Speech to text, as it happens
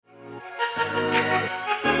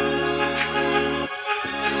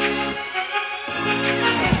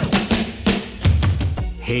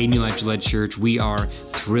Hey, New Life Gillette Church, we are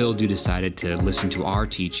thrilled you decided to listen to our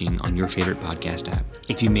teaching on your favorite podcast app.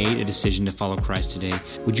 If you made a decision to follow Christ today,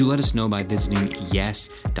 would you let us know by visiting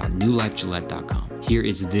yes.newlifegillette.com. Here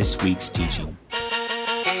is this week's teaching.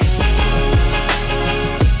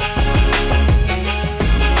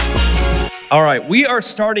 All right, we are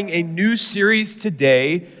starting a new series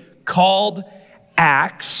today called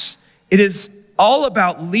Acts. It is all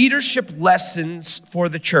about leadership lessons for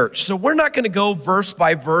the church. So we're not going to go verse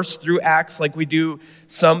by verse through Acts like we do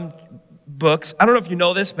some books. I don't know if you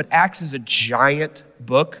know this, but Acts is a giant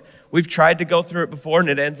book. We've tried to go through it before, and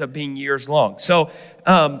it ends up being years long. So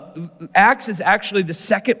Acts is actually the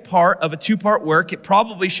second part of a two-part work. It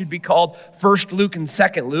probably should be called First Luke and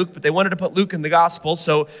Second Luke, but they wanted to put Luke in the gospel.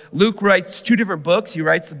 So Luke writes two different books. He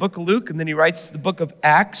writes the book of Luke, and then he writes the book of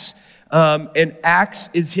Acts. And Acts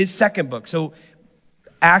is his second book. So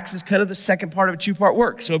Acts is kind of the second part of a two-part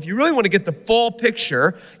work. So if you really want to get the full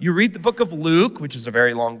picture, you read the book of Luke, which is a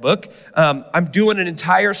very long book. I'm doing an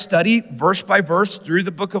entire study, verse by verse, through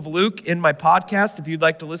the book of Luke in my podcast. If you'd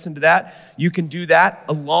like to listen to that, you can do that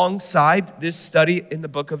alongside this study in the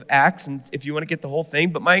book of Acts, and if you want to get the whole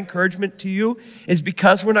thing. But my encouragement to you is,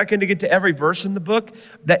 because we're not going to get to every verse in the book,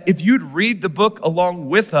 that if you'd read the book along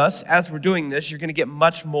with us as we're doing this, you're going to get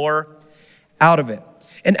much more out of it.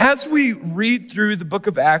 And as we read through the book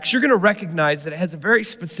of Acts, you're going to recognize that it has a very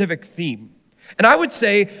specific theme. And I would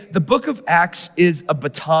say the book of Acts is a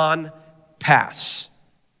baton pass.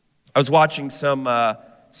 I was watching some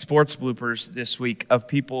sports bloopers this week of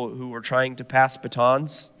people who were trying to pass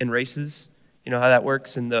batons in races. You know how that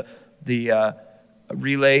works in the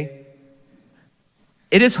relay?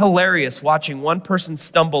 It is hilarious watching one person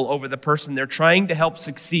stumble over the person they're trying to help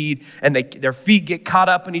succeed, and their feet get caught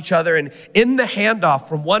up in each other. And in the handoff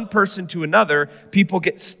from one person to another, people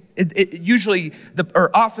get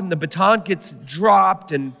often the baton gets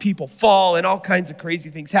dropped and people fall and all kinds of crazy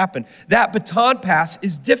things happen. That baton pass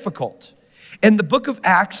is difficult. And the book of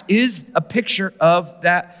Acts is a picture of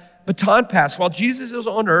that baton pass. While Jesus was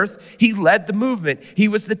on earth, he led the movement. He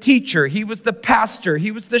was the teacher. He was the pastor.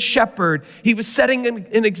 He was the shepherd. He was setting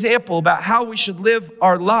an example about how we should live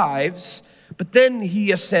our lives. But then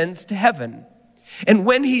he ascends to heaven. And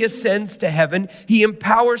when he ascends to heaven, he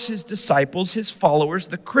empowers his disciples, his followers,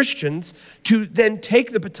 the Christians, to then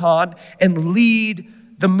take the baton and lead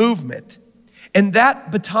the movement. And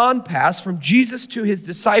that baton pass from Jesus to his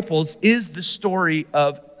disciples is the story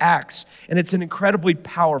of Acts. And it's an incredibly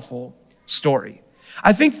powerful story.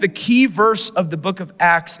 I think the key verse of the book of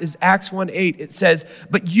Acts is Acts 1:8. It says,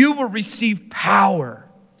 "But you will receive power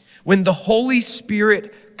when the Holy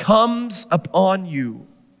Spirit comes upon you.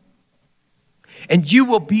 And you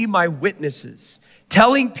will be my witnesses,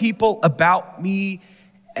 telling people about me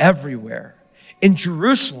everywhere, in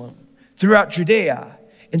Jerusalem, throughout Judea,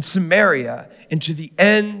 in Samaria, and to the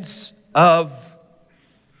ends of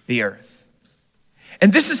the earth."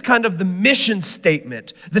 And this is kind of the mission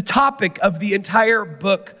statement, the topic of the entire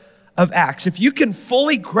book of Acts. If you can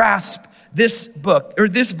fully grasp this book or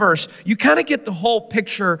this verse, you kind of get the whole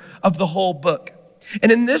picture of the whole book.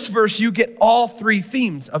 And in this verse, you get all three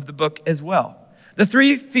themes of the book as well. The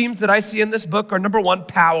three themes that I see in this book are, number one,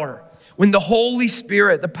 power. When the Holy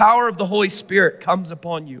Spirit, the power of the Holy Spirit comes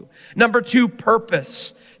upon you. Number two,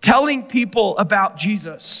 purpose. Telling people about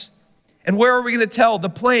Jesus. And where are we going to tell? The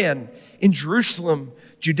plan in Jerusalem,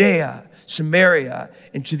 Judea, Samaria,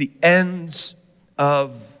 and to the ends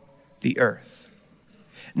of the earth.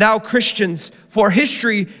 Now Christians for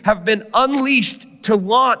history have been unleashed to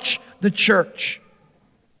launch the church.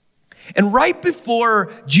 And right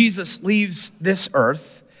before Jesus leaves this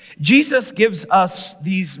earth, Jesus gives us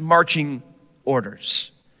these marching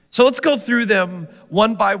orders. So let's go through them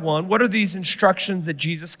one by one. What are these instructions that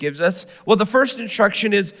Jesus gives us? Well, the first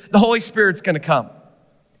instruction is the Holy Spirit's going to come.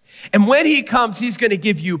 And when he comes, he's going to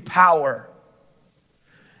give you power.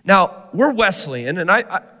 Now, we're Wesleyan, and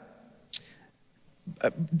I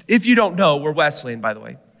if you don't know, we're Wesleyan, by the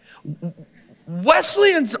way.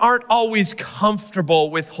 Wesleyans aren't always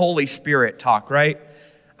comfortable with Holy Spirit talk, right?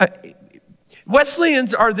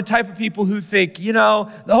 Wesleyans are the type of people who think,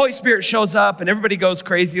 the Holy Spirit shows up and everybody goes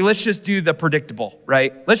crazy. Let's just do the predictable,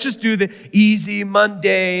 right? Let's just do the easy,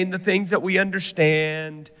 mundane, the things that we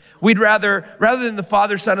understand. We'd rather than the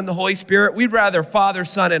Father, Son, and the Holy Spirit, we'd rather Father,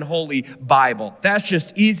 Son, and Holy Bible. That's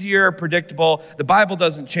just easier, predictable. The Bible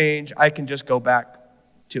doesn't change. I can just go back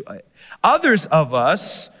to it. Others of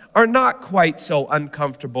us are not quite so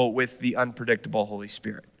uncomfortable with the unpredictable Holy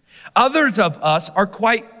Spirit. Others of us are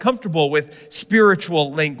quite comfortable with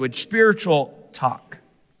spiritual language, spiritual talk.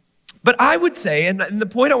 But I would say, and the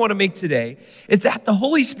point I want to make today, is that the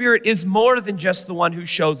Holy Spirit is more than just the one who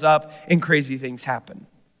shows up and crazy things happen.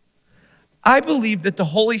 I believe that the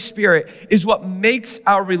Holy Spirit is what makes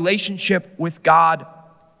our relationship with God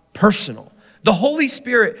personal. The Holy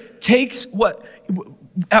Spirit takes what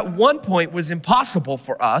at one point was impossible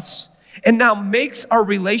for us and now makes our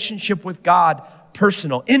relationship with God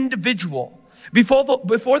personal, individual. Before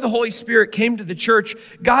the Holy Spirit came to the church,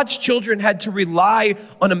 God's children had to rely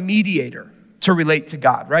on a mediator to relate to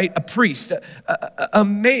God, right? A priest, a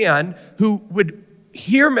man who would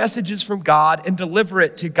hear messages from God and deliver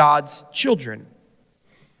it to God's children.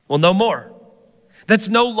 Well, no more. That's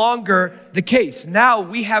no longer the case. Now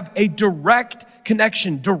we have a direct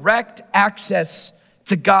connection, direct access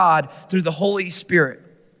to God through the Holy Spirit.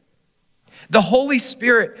 The Holy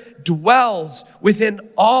Spirit dwells within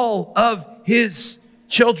all of his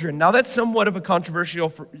children. Now that's somewhat of a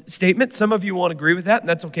controversial statement. Some of you won't agree with that, and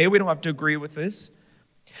that's okay. We don't have to agree with this.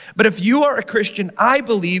 But if you are a Christian, I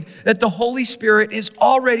believe that the Holy Spirit is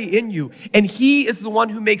already in you, and he is the one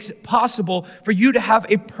who makes it possible for you to have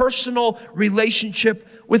a personal relationship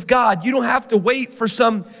with God. You don't have to wait for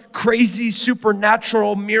some crazy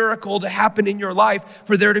supernatural miracle to happen in your life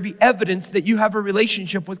for there to be evidence that you have a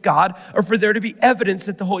relationship with God, or for there to be evidence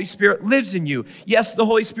that the Holy Spirit lives in you. Yes, the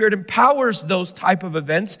Holy Spirit empowers those type of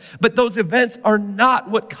events, but those events are not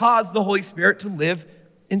what cause the Holy Spirit to live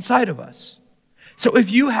inside of us. So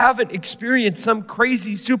if you haven't experienced some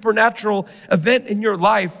crazy supernatural event in your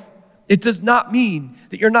life, it does not mean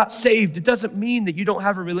that you're not saved. It doesn't mean that you don't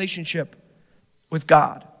have a relationship with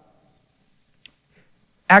God.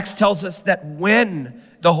 Acts tells us that when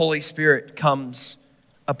the Holy Spirit comes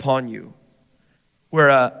upon you,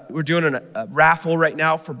 we're doing a raffle right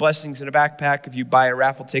now for Blessings in a Backpack. If you buy a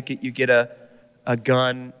raffle ticket, you get a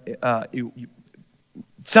gun.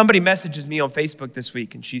 Somebody messages me on Facebook this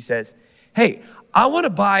week, and she says, "Hey, I want to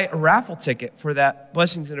buy a raffle ticket for that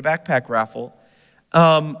Blessings in a Backpack raffle.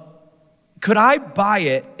 Could I buy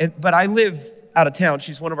it? But I live out of town."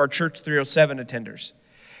 She's one of our Church 307 attenders.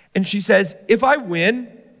 And she says, "If I win,"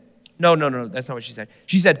 no, that's not what she said.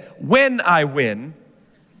 She said, "When I win,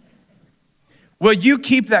 will you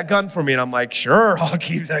keep that gun for me?" And I'm like, "Sure, I'll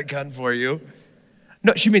keep that gun for you."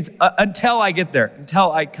 No, she means until I get there,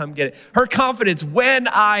 until I come get it. Her confidence,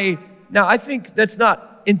 now I think that's not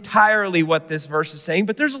entirely what this verse is saying,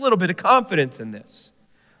 but there's a little bit of confidence in this.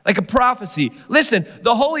 Like a prophecy. Listen,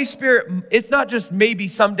 the Holy Spirit, it's not just maybe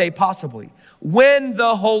someday, possibly. When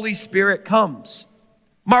the Holy Spirit comes,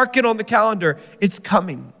 mark it on the calendar, it's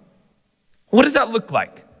coming. What does that look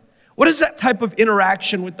like? What does that type of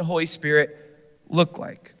interaction with the Holy Spirit look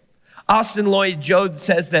like? Austin Lloyd-Jones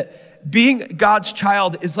says that being God's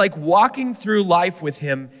child is like walking through life with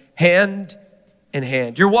him hand in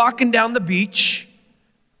hand. You're walking down the beach,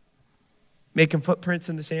 making footprints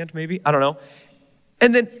in the sand, maybe, I don't know.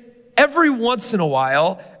 And then every once in a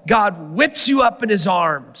while, God whips you up in his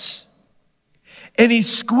arms and he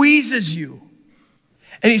squeezes you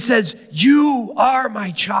and he says, "You are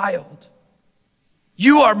my child.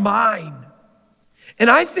 You are mine." And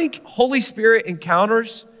I think Holy Spirit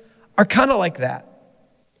encounters are kind of like that.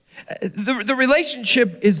 The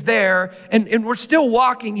relationship is there and we're still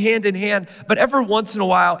walking hand in hand, but every once in a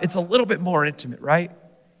while, it's a little bit more intimate, right?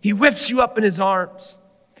 He whips you up in his arms,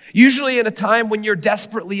 usually in a time when you're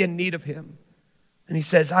desperately in need of him. And he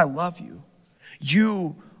says, "I love you.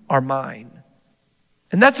 You are mine."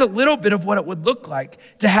 And that's a little bit of what it would look like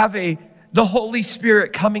to have the Holy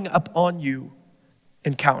Spirit coming up on you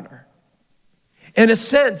encounter. In a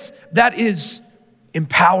sense, that is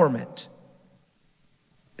empowerment.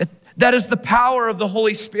 That is the power of the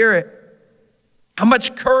Holy Spirit. How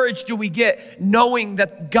much courage do we get knowing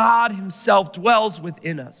that God himself dwells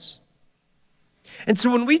within us? And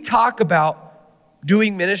so when we talk about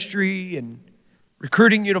doing ministry and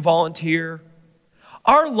recruiting you to volunteer,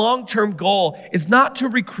 our long-term goal is not to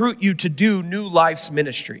recruit you to do New Life's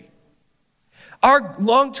ministry. Our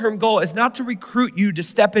long-term goal is not to recruit you to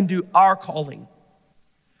step into our calling.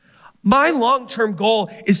 My long-term goal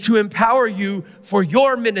is to empower you for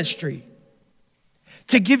your ministry,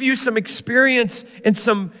 to give you some experience and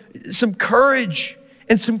some courage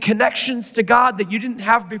and some connections to God that you didn't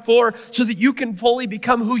have before, so that you can fully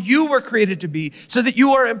become who you were created to be, so that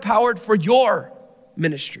you are empowered for your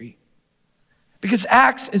ministry. Because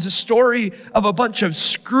Acts is a story of a bunch of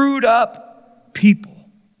screwed up people,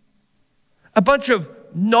 a bunch of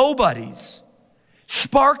nobodies,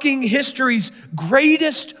 sparking history's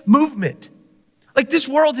greatest movement. Like, this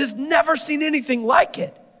world has never seen anything like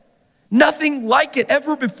it. Nothing like it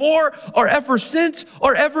ever before or ever since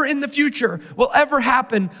or ever in the future will ever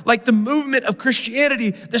happen like the movement of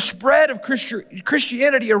Christianity, the spread of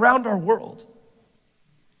Christianity around our world.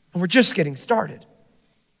 And we're just getting started.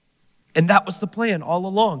 And that was the plan all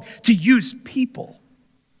along, to use people.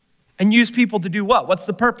 And use people to do what? What's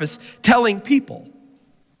the purpose? Telling people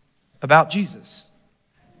about Jesus.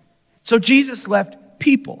 So Jesus left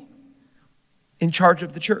people in charge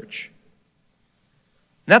of the church.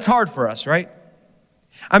 And that's hard for us, right?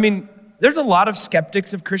 I mean, there's a lot of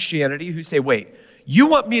skeptics of Christianity who say, wait, you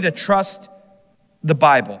want me to trust the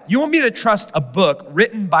Bible? You want me to trust a book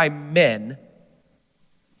written by men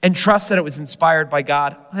and trust that it was inspired by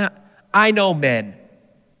God? I know men.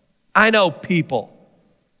 I know people.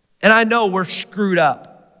 And I know we're screwed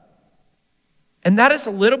up. And that is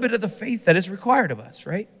a little bit of the faith that is required of us,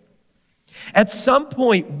 right? At some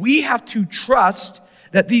point, we have to trust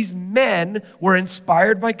that these men were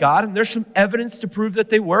inspired by God, and there's some evidence to prove that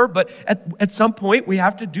they were, but at some point, we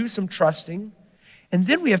have to do some trusting, and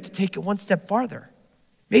then we have to take it one step farther,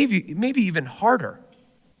 maybe even harder.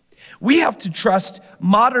 We have to trust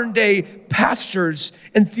modern day pastors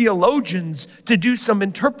and theologians to do some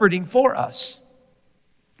interpreting for us.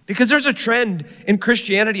 Because there's a trend in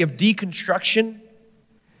Christianity of deconstruction,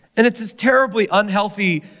 and it's this terribly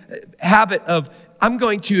unhealthy habit of, I'm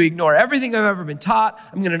going to ignore everything I've ever been taught.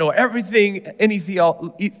 I'm going to know everything any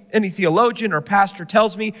theologian or pastor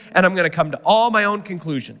tells me, and I'm going to come to all my own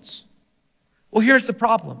conclusions. Well, here's the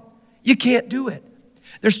problem. You can't do it.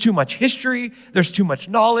 There's too much history. There's too much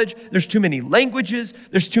knowledge. There's too many languages.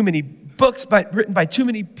 There's too many books written by too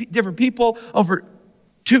many different people over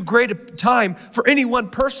too great a time for any one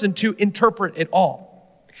person to interpret it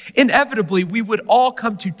all. Inevitably, we would all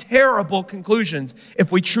come to terrible conclusions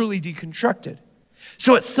if we truly deconstructed.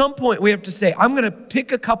 So at some point, we have to say, I'm going to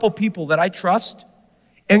pick a couple people that I trust,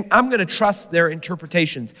 and I'm going to trust their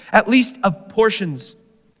interpretations, at least of portions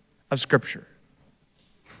of Scripture.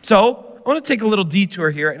 So I want to take a little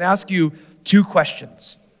detour here and ask you two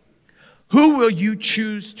questions. Who will you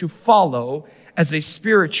choose to follow as a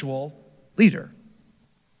spiritual leader?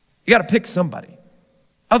 You got to pick somebody.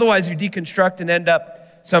 Otherwise, you deconstruct and end up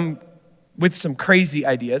with some crazy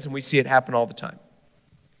ideas, and we see it happen all the time.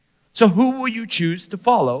 So who will you choose to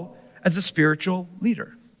follow as a spiritual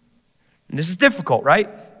leader? And this is difficult,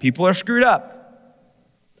 right? People are screwed up.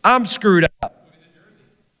 I'm screwed up.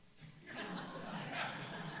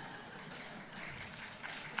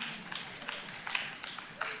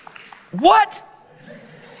 What?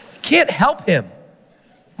 Can't help him.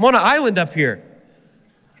 I'm on an island up here.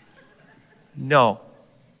 No.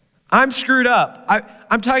 I'm screwed up.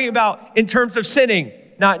 I'm talking about in terms of sinning,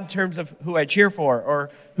 not in terms of who I cheer for or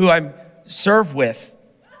who I'm served with.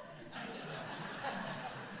 The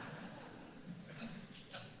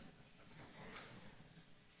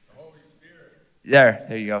Holy Spirit.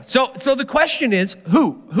 There you go. So the question is,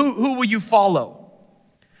 who will you follow?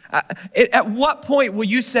 At what point will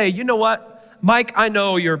you say, you know what, Mike, I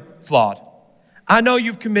know you're flawed. I know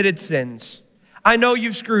you've committed sins. I know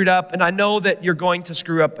you've screwed up, and I know that you're going to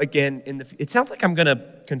screw up again it sounds like I'm going to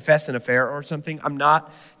confess an affair or something. I'm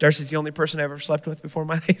not. Darcy's the only person I've ever slept with before in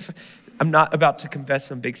my life. I'm not about to confess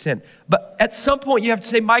some big sin. But at some point, you have to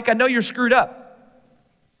say, Mike, I know you're screwed up,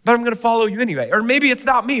 but I'm going to follow you anyway. Or maybe it's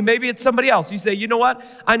not me. Maybe it's somebody else. You say, you know what?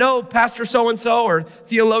 I know Pastor so-and-so or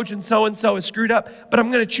theologian so-and-so is screwed up, but I'm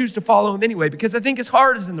going to choose to follow him anyway because I think his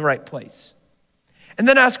heart is in the right place. And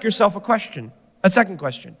then ask yourself a second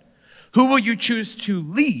question. Who will you choose to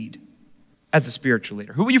lead as a spiritual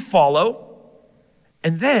leader? Who will you follow?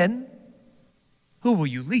 And then, who will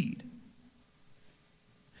you lead?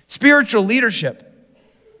 Spiritual leadership.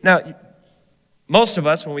 Now, most of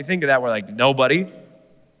us, when we think of that, we're like, nobody.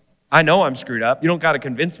 I know I'm screwed up. You don't got to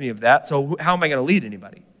convince me of that. So how am I going to lead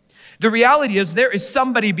anybody? The reality is there is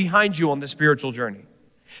somebody behind you on the spiritual journey.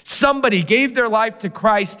 Somebody gave their life to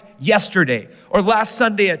Christ yesterday or last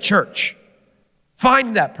Sunday at church.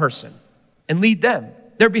 Find that person and lead them.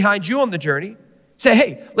 They're behind you on the journey. Say,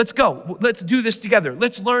 hey, let's go. Let's do this together.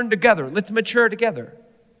 Let's learn together. Let's mature together.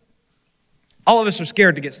 All of us are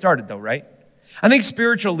scared to get started though, right? I think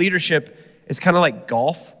spiritual leadership is kind of like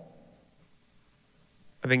golf.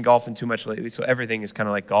 I've been golfing too much lately, so everything is kind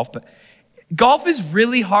of like golf. But golf is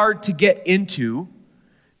really hard to get into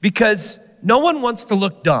because no one wants to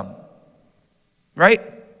look dumb, right?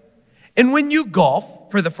 And when you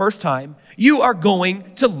golf for the first time, you are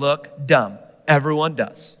going to look dumb. Everyone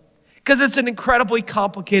does. Because it's an incredibly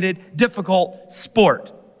complicated, difficult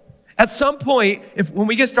sport. At some point, when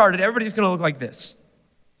we get started, everybody's going to look like this.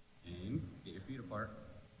 Aim, get your feet apart.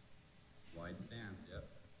 Wide stance, yep.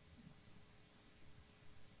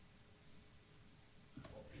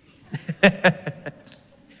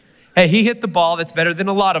 Hey, he hit the ball. That's better than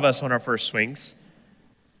a lot of us on our first swings.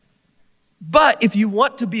 But if you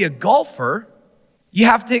want to be a golfer, you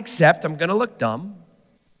have to accept I'm going to look dumb,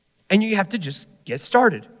 and you have to just get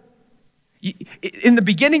started. In the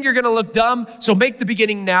beginning, you're going to look dumb, so make the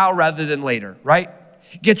beginning now rather than later, right?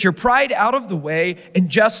 Get your pride out of the way and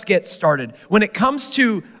just get started. When it comes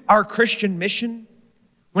to our Christian mission,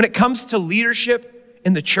 when it comes to leadership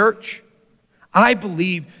in the church, I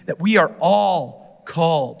believe that we are all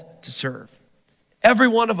called to serve. Every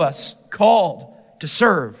one of us called to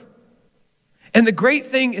serve. And the great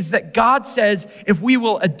thing is that God says if we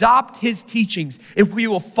will adopt his teachings, if we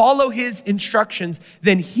will follow his instructions,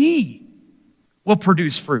 then he will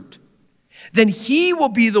produce fruit. Then he will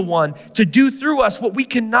be the one to do through us what we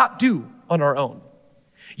cannot do on our own.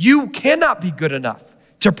 You cannot be good enough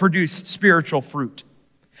to produce spiritual fruit.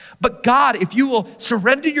 But God, if you will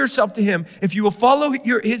surrender yourself to him, if you will follow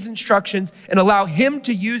his instructions and allow him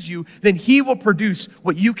to use you, then he will produce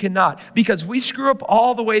what you cannot, because we screw up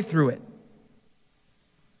all the way through it.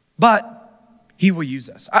 But he will use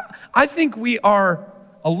us. I think we are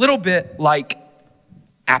a little bit like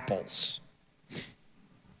apples.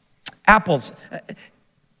 Apples.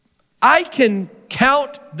 I can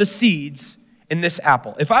count the seeds in this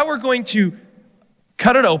apple. If I were going to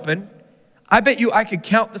cut it open, I bet you I could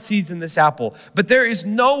count the seeds in this apple, but there is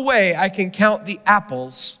no way I can count the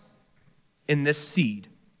apples in this seed,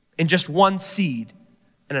 in just one seed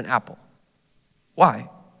in an apple. Why?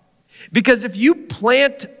 Because if you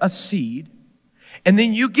plant a seed and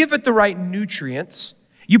then you give it the right nutrients,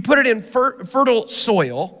 you put it in fertile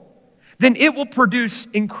soil, then it will produce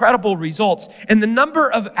incredible results. And the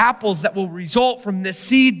number of apples that will result from this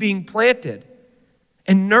seed being planted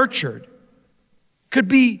and nurtured could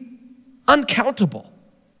be uncountable.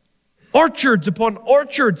 Orchards upon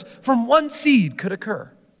orchards from one seed could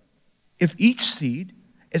occur if each seed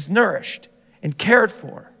is nourished and cared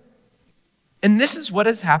for. And this is what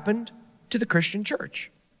has happened to the Christian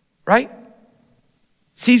church, right?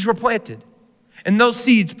 Seeds were planted, and those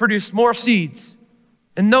seeds produced more seeds,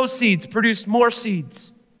 and those seeds produced more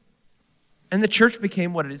seeds. And the church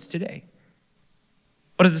became what it is today.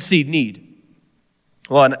 What does a seed need?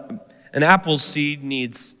 Well, an apple seed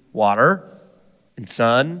needs water and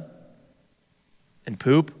sun and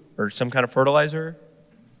poop or some kind of fertilizer.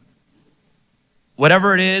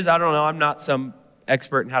 Whatever it is, I don't know. I'm not some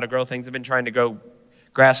expert in how to grow things. I've been trying to grow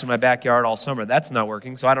grass in my backyard all summer. That's not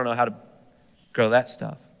working, so I don't know how to grow that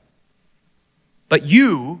stuff. But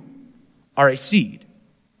you are a seed.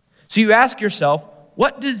 So you ask yourself,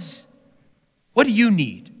 what do you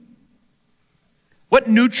need? What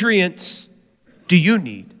nutrients do you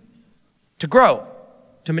need to grow,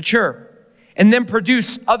 to mature, and then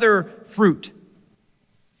produce other fruit?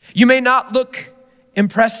 You may not look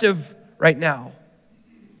impressive right now,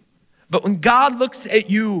 but when God looks at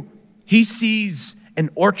you, he sees an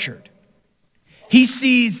orchard. He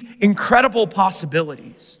sees incredible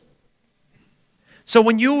possibilities. So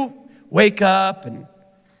when you wake up and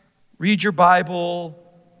read your Bible,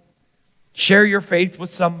 share your faith with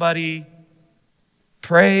somebody,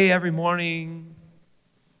 pray every morning,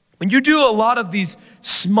 when you do a lot of these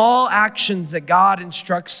small actions that God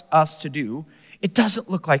instructs us to do, it doesn't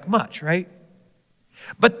look like much, right?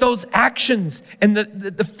 But those actions and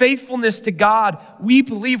the faithfulness to God, we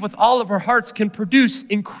believe with all of our hearts, can produce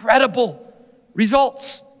incredible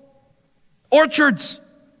results. Orchards.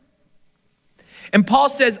 And Paul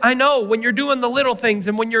says, I know when you're doing the little things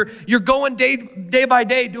and when you're going day by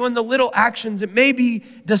day doing the little actions, it may be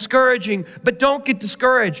discouraging, but don't get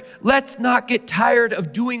discouraged. Let's not get tired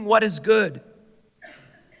of doing what is good.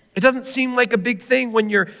 It doesn't seem like a big thing when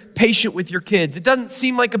you're patient with your kids. It doesn't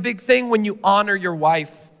seem like a big thing when you honor your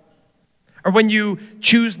wife, or when you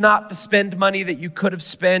choose not to spend money that you could have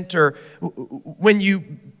spent, or when you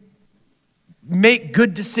make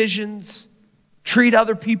good decisions, treat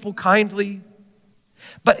other people kindly.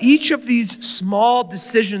 But each of these small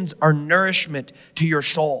decisions are nourishment to your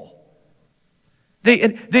soul.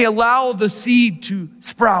 They allow the seed to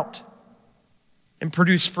sprout and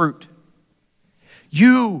produce fruit.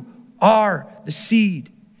 You are the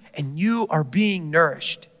seed, and you are being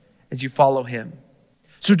nourished as you follow him.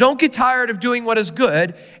 So don't get tired of doing what is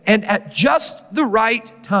good, and at just the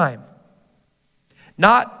right time.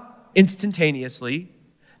 Not instantaneously,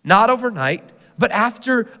 not overnight, but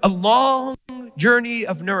after a long journey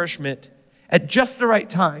of nourishment, at just the right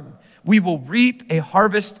time, we will reap a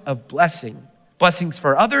harvest of blessing. Blessings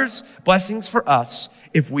for others, blessings for us,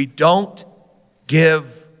 if we don't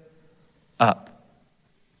give up.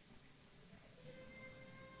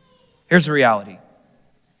 Here's the reality.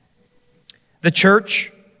 The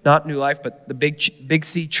church not New Life, but the Big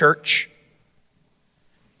C church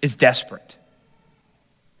is desperate.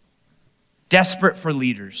 Desperate for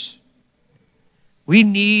leaders. We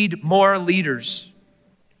need more leaders.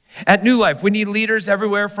 At New Life, we need leaders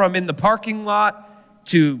everywhere from in the parking lot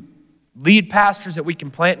to lead pastors that we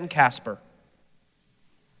can plant in Casper.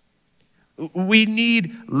 We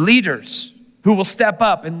need leaders who will step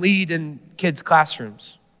up and lead in kids'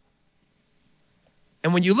 classrooms.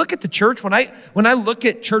 And when you look at the church, when I look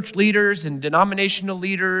at church leaders and denominational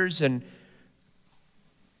leaders, and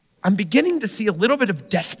I'm beginning to see a little bit of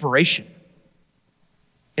desperation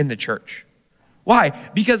in the church. Why?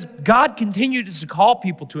 Because God continues to call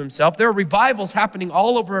people to himself. There are revivals happening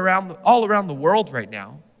all around the world right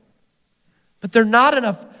now. But there are not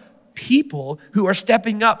enough people who are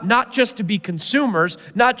stepping up, not just to be consumers,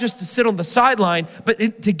 not just to sit on the sideline, but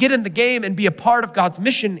to get in the game and be a part of God's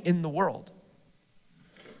mission in the world.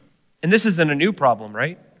 And this isn't a new problem,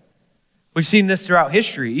 right? We've seen this throughout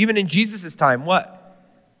history. Even in Jesus' time, what?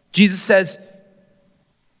 Jesus says,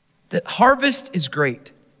 the harvest is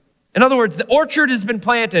great. In other words, the orchard has been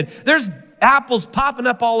planted. There's apples popping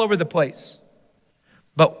up all over the place.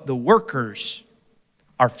 But the workers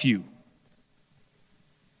are few.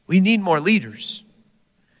 We need more leaders.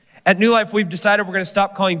 At New Life, we've decided we're going to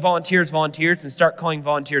stop calling volunteers and start calling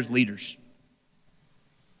volunteers leaders.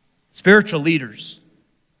 Spiritual leaders.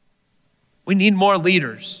 We need more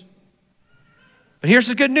leaders. But here's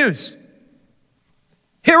the good news.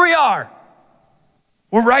 Here we are.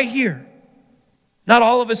 We're right here. Not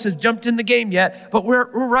all of us have jumped in the game yet, but we're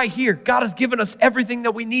right here. God has given us everything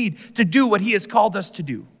that we need to do what he has called us to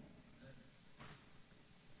do.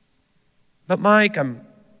 But Mike, I'm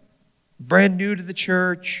brand new to the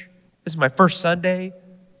church. This is my first Sunday.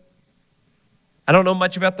 I don't know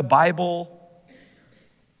much about the Bible.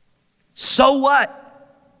 So what?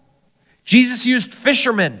 Jesus used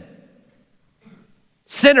fishermen,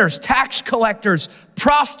 sinners, tax collectors,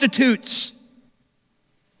 prostitutes.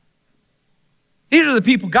 These are the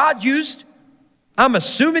people God used. I'm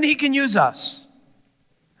assuming he can use us.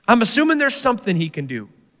 I'm assuming there's something he can do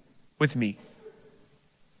with me.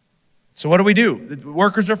 So what do we do? The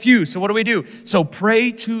workers are few, so what do we do? So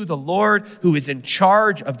pray to the Lord who is in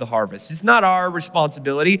charge of the harvest. It's not our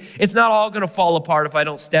responsibility. It's not all going to fall apart if I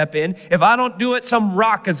don't step in. If I don't do it, some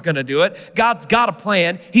rock is going to do it. God's got a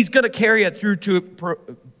plan. He's going to carry it through to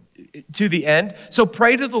the end. So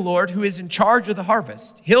pray to the Lord who is in charge of the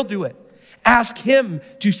harvest. He'll do it. Ask him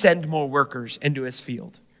to send more workers into his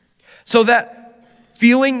field. So that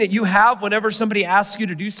feeling that you have whenever somebody asks you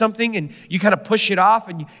to do something and you kind of push it off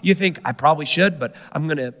and you think, I probably should, but I'm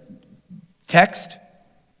going to text.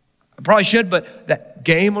 I probably should, but that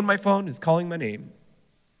game on my phone is calling my name.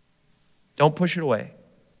 Don't push it away.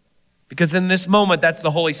 Because in this moment, that's the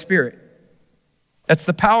Holy Spirit. That's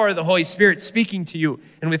the power of the Holy Spirit speaking to you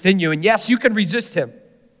and within you. And yes, you can resist him.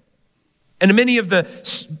 And many of the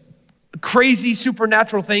crazy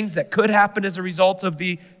supernatural things that could happen as a result of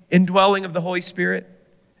the indwelling of the Holy Spirit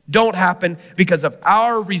don't happen because of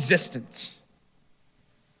our resistance.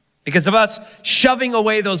 Because of us shoving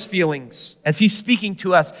away those feelings as he's speaking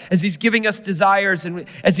to us, as he's giving us desires, and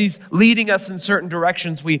as he's leading us in certain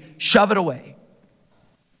directions, we shove it away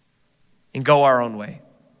and go our own way.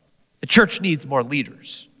 The church needs more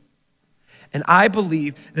leaders. And I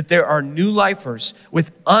believe that there are new lifers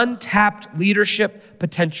with untapped leadership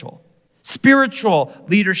potential, spiritual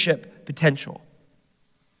leadership potential.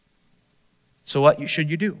 So what should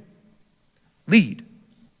you do? Lead.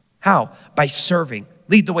 How? By serving.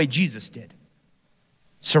 Lead the way Jesus did.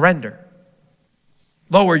 Surrender.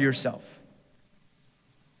 Lower yourself.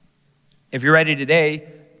 If you're ready today,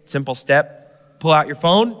 simple step, pull out your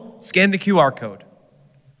phone, scan the QR code.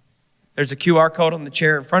 There's a QR code on the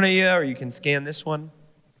chair in front of you, or you can scan this one.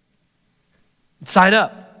 And sign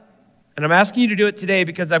up. And I'm asking you to do it today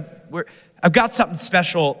because I've got something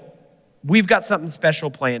special. We've got something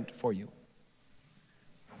special planned for you.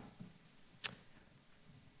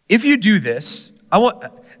 If you do this,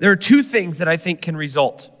 there are two things that I think can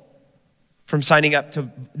result from signing up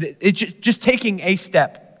to, it's just taking a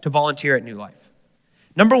step to volunteer at New Life.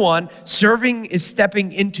 Number one, serving is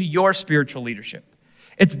stepping into your spiritual leadership.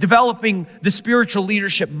 It's developing the spiritual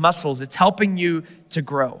leadership muscles. It's helping you to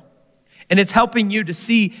grow. And it's helping you to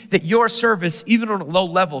see that your service, even on a low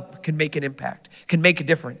level, can make an impact, can make a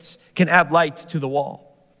difference, can add lights to the wall.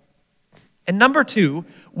 And number two,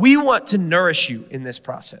 we want to nourish you in this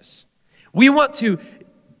process. We want to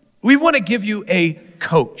give you a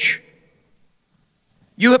coach.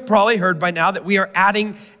 You have probably heard by now that we are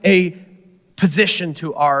adding a position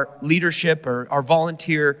to our leadership or our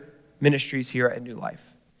volunteer ministries here at New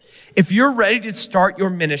Life. If you're ready to start your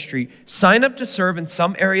ministry, sign up to serve in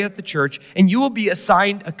some area at the church, and you will be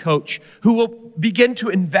assigned a coach who will begin to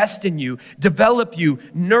invest in you, develop you,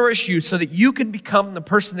 nourish you so that you can become the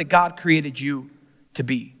person that God created you to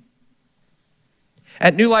be.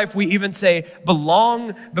 At New Life, we even say,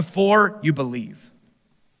 belong before you believe.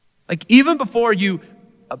 Like even before you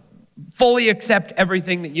fully accept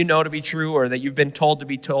everything that you know to be true or that you've been told to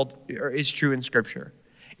be told or is true in Scripture.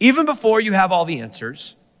 Even before you have all the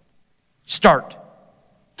answers, start.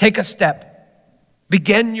 Take a step.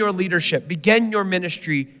 Begin your leadership. Begin your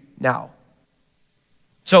ministry now.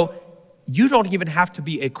 So you don't even have to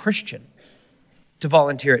be a Christian to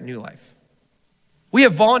volunteer at New Life. We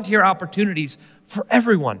have volunteer opportunities for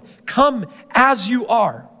everyone. Come as you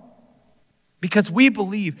are. Because we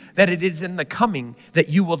believe that it is in the coming that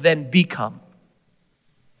you will then become.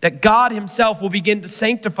 That God himself will begin to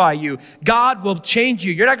sanctify you. God will change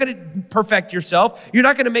you. You're not going to perfect yourself. You're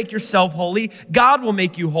not going to make yourself holy. God will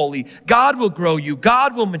make you holy. God will grow you.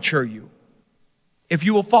 God will mature you. If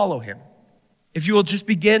you will follow him. If you will just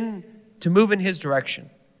begin to move in his direction.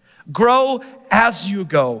 Grow as you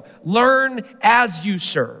go. Learn as you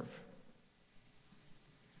serve.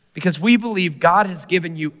 Because we believe God has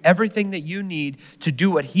given you everything that you need to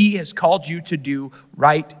do what he has called you to do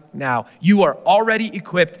right now. You are already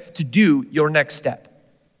equipped to do your next step.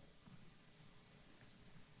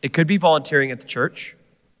 It could be volunteering at the church.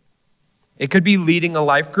 It could be leading a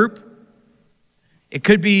life group. It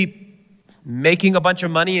could be making a bunch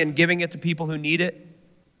of money and giving it to people who need it.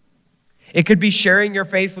 It could be sharing your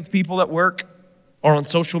faith with people at work or on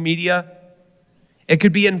social media. It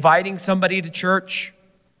could be inviting somebody to church.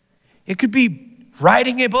 It could be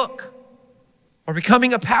writing a book or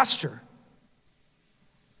becoming a pastor.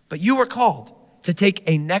 But you are called to take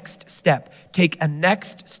a next step. Take a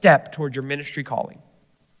next step toward your ministry calling.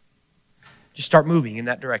 Just start moving in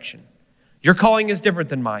that direction. Your calling is different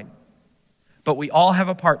than mine, but we all have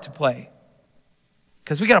a part to play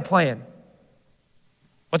because we got a plan.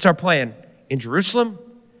 What's our plan? In Jerusalem,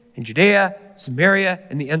 in Judea, Samaria,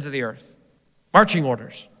 and the ends of the earth. Marching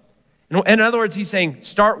orders. In other words, he's saying,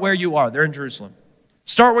 start where you are. They're in Jerusalem.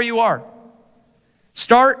 Start where you are.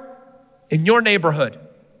 Start in your neighborhood.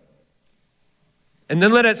 And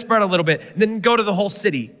then let it spread a little bit. And then go to the whole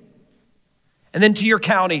city. And then to your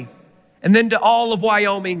county. And then to all of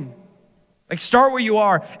Wyoming. Like start where you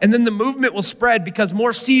are. And then the movement will spread because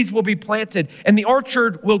more seeds will be planted. And the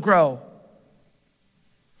orchard will grow.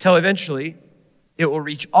 Till eventually, it will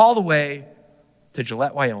reach all the way to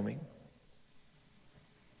Gillette, Wyoming.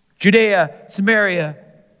 Judea, Samaria,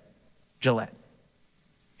 Gillette.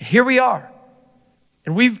 Here we are.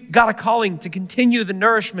 And we've got a calling to continue the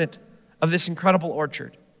nourishment of this incredible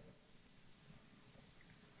orchard.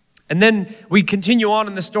 And then we continue on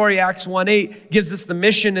in the story. Acts 1:8 gives us the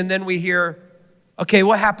mission. And then we hear, okay,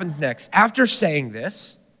 what happens next? After saying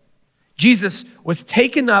this, Jesus was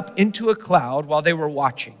taken up into a cloud while they were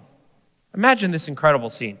watching. Imagine this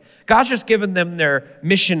incredible scene. God's just given them their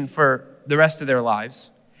mission for the rest of their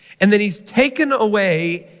lives. And then he's taken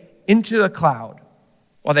away into a cloud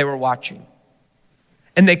while they were watching.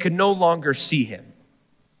 And they could no longer see him.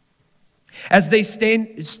 As they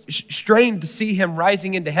strained to see him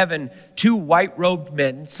rising into heaven, two white-robed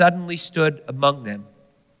men suddenly stood among them.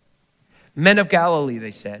 Men of Galilee,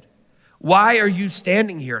 they said, why are you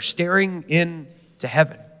standing here staring into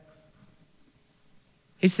heaven?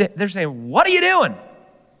 They're saying, what are you doing?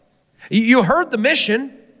 You heard the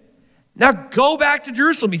mission. Now go back to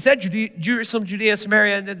Jerusalem. He said Jerusalem, Judea,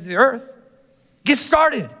 Samaria, and the earth. Get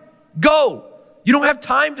started. Go. You don't have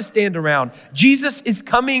time to stand around. Jesus is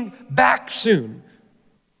coming back soon.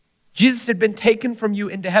 Jesus had been taken from you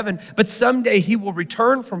into heaven, but someday he will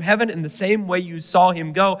return from heaven in the same way you saw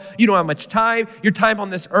him go. You don't have much time. Your time on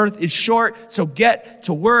this earth is short, so get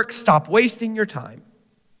to work. Stop wasting your time.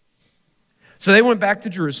 So they went back to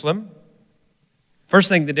Jerusalem. First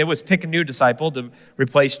thing they did was pick a new disciple to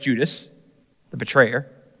replace Judas, the betrayer.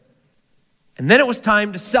 And then it was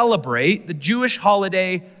time to celebrate the Jewish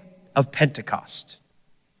holiday of Pentecost.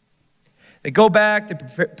 They go back, they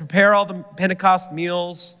prepare all the Pentecost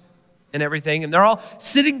meals and everything, and they're all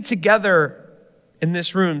sitting together in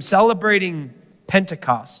this room celebrating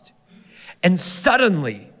Pentecost. And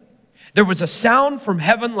suddenly, there was a sound from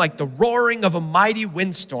heaven like the roaring of a mighty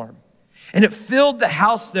windstorm. And it filled the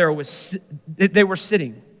house where they were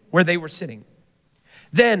sitting.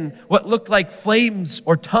 Then what looked like flames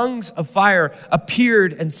or tongues of fire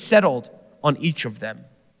appeared and settled on each of them.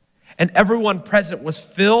 And everyone present was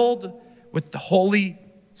filled with the Holy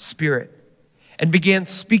Spirit and began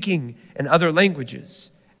speaking in other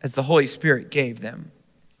languages as the Holy Spirit gave them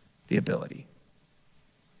the ability.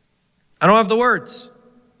 I don't have the words.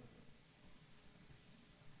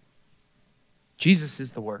 Jesus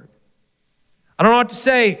is the word. I don't know what to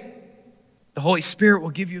say. The Holy Spirit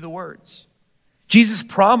will give you the words. Jesus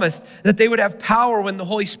promised that they would have power when the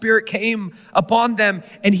Holy Spirit came upon them,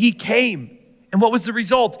 and he came. And what was the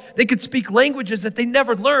result? They could speak languages that they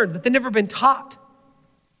never learned, that they'd never been taught.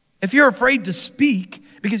 If you're afraid to speak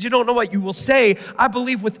because you don't know what you will say, I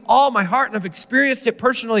believe with all my heart, and I've experienced it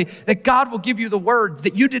personally, that God will give you the words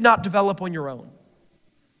that you did not develop on your own.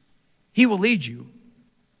 He will lead you.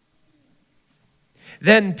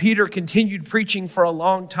 Then Peter continued preaching for a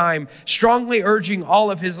long time, strongly urging all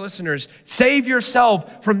of his listeners, save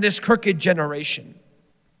yourself from this crooked generation.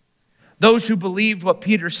 Those who believed what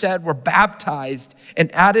Peter said were baptized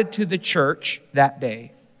and added to the church that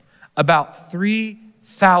day, about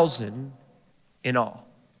 3,000 in all.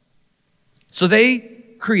 So they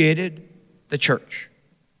created the church,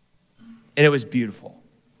 and it was beautiful.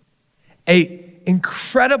 An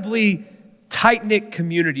incredibly tight-knit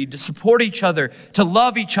community to support each other, to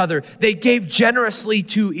love each other. They gave generously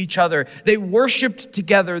to each other. They worshiped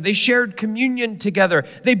together. They shared communion together.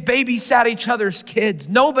 They babysat each other's kids.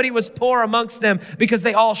 Nobody was poor amongst them because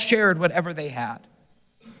they all shared whatever they had.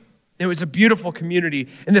 It was a beautiful community,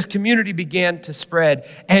 and this community began to spread.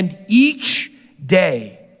 And each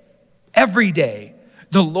day, every day,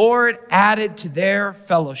 the Lord added to their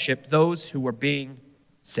fellowship those who were being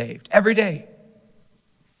saved. Every day.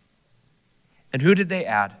 And who did they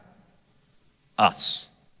add? Us.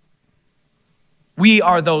 We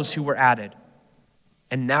are those who were added.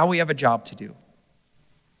 And now we have a job to do.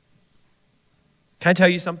 Can I tell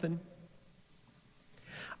you something?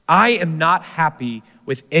 I am not happy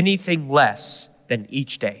with anything less than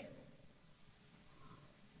each day.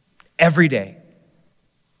 Every day.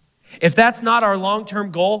 If that's not our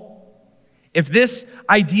long-term goal, if this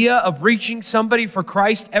idea of reaching somebody for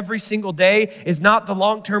Christ every single day is not the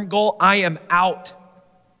long-term goal, I am out.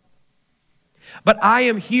 But I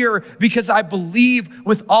am here because I believe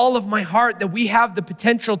with all of my heart that we have the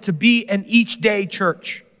potential to be an each day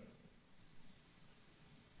church.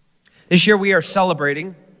 This year we are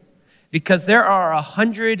celebrating because there are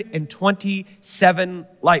 127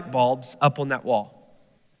 light bulbs up on that wall.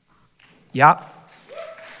 Yeah.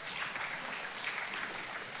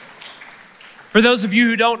 For those of you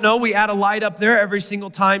who don't know, we add a light up there every single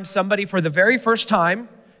time somebody for the very first time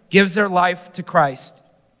gives their life to Christ.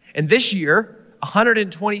 And this year,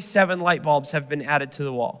 127 light bulbs have been added to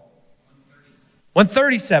the wall.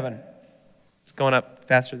 137. It's going up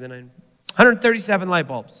faster than 137 light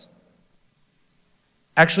bulbs.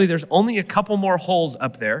 Actually, there's only a couple more holes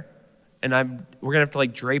up there, and we're going to have to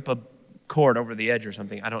drape a cord over the edge or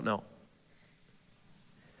something. I don't know.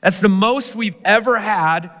 That's the most we've ever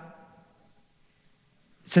had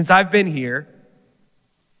since I've been here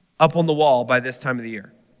up on the wall by this time of the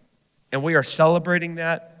year. And we are celebrating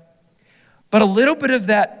that. But a little bit of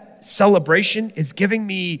that celebration is giving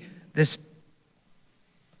me this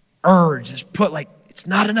urge, it's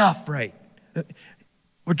not enough, right?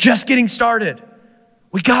 We're just getting started.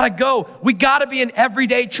 We gotta go. We gotta be an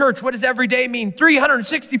everyday church. What does everyday mean?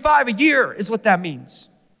 365 a year is what that means.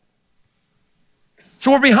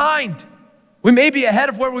 So we're behind. We may be ahead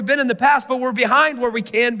of where we've been in the past, but we're behind where we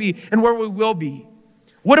can be and where we will be.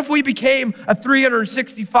 What if we became a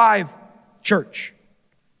 365 church?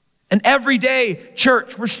 An everyday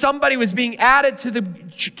church where somebody was being added to the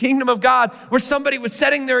kingdom of God, where somebody was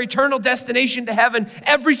setting their eternal destination to heaven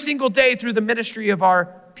every single day through the ministry of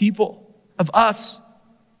our people, of us,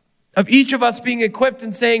 of each of us being equipped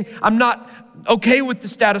and saying, I'm not okay with the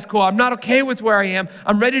status quo. I'm not okay with where I am.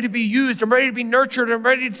 I'm ready to be used. I'm ready to be nurtured. I'm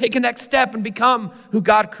ready to take a next step and become who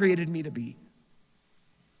God created me to be.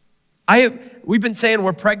 We've been saying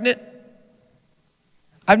we're pregnant.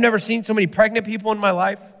 I've never seen so many pregnant people in my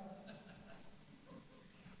life.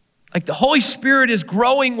 The Holy Spirit is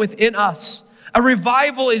growing within us. A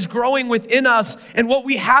revival is growing within us. And what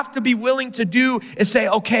we have to be willing to do is say,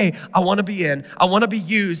 okay, I want to be in. I want to be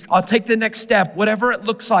used. I'll take the next step, whatever it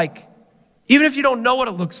looks like. Even if you don't know what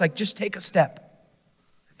it looks like, just take a step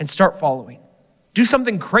and start following. Do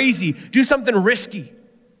something crazy. Do something risky.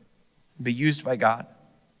 Be used by God.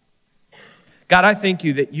 God, I thank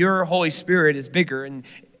you that your Holy Spirit is bigger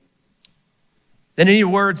than any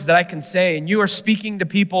words that I can say, and you are speaking to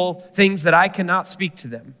people things that I cannot speak to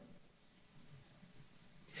them.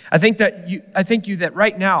 I thank you that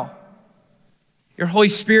right now, your Holy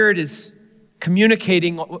Spirit is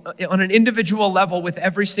communicating on an individual level with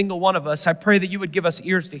every single one of us. I pray that you would give us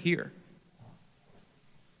ears to hear.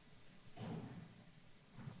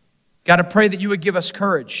 God, I pray that you would give us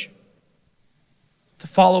courage to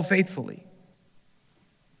follow faithfully.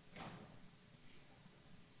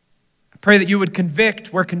 Pray that you would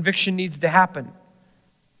convict where conviction needs to happen.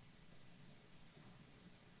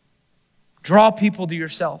 Draw people to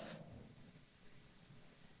yourself.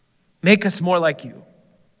 Make us more like you.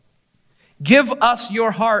 Give us your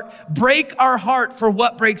heart. Break our heart for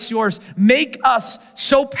what breaks yours. Make us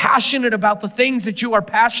so passionate about the things that you are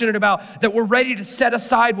passionate about that we're ready to set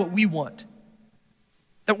aside what we want.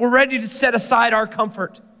 That we're ready to set aside our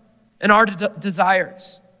comfort and our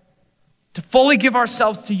desires. To fully give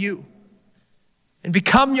ourselves to you. And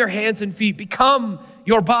become your hands and feet. Become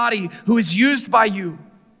your body who is used by you.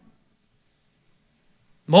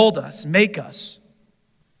 Mold us. Make us.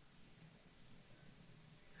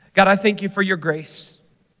 God, I thank you for your grace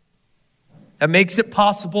that makes it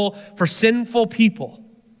possible for sinful people,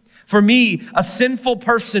 for me, a sinful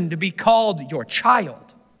person, to be called your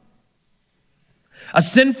child, a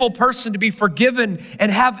sinful person to be forgiven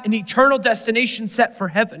and have an eternal destination set for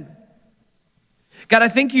heaven. God, I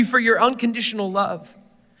thank you for your unconditional love.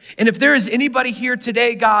 And if there is anybody here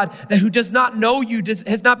today, God, that who does not know you,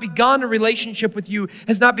 has not begun a relationship with you,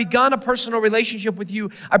 has not begun a personal relationship with you,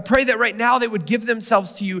 I pray that right now they would give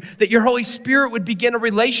themselves to you, that your Holy Spirit would begin a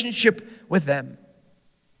relationship with them,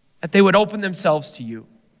 that they would open themselves to you,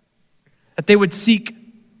 that they would seek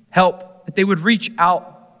help, that they would reach out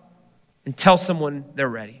and tell someone they're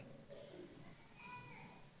ready.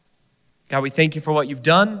 God, we thank you for what you've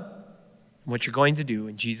done and what you're going to do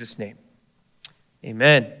in Jesus' name.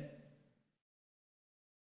 Amen.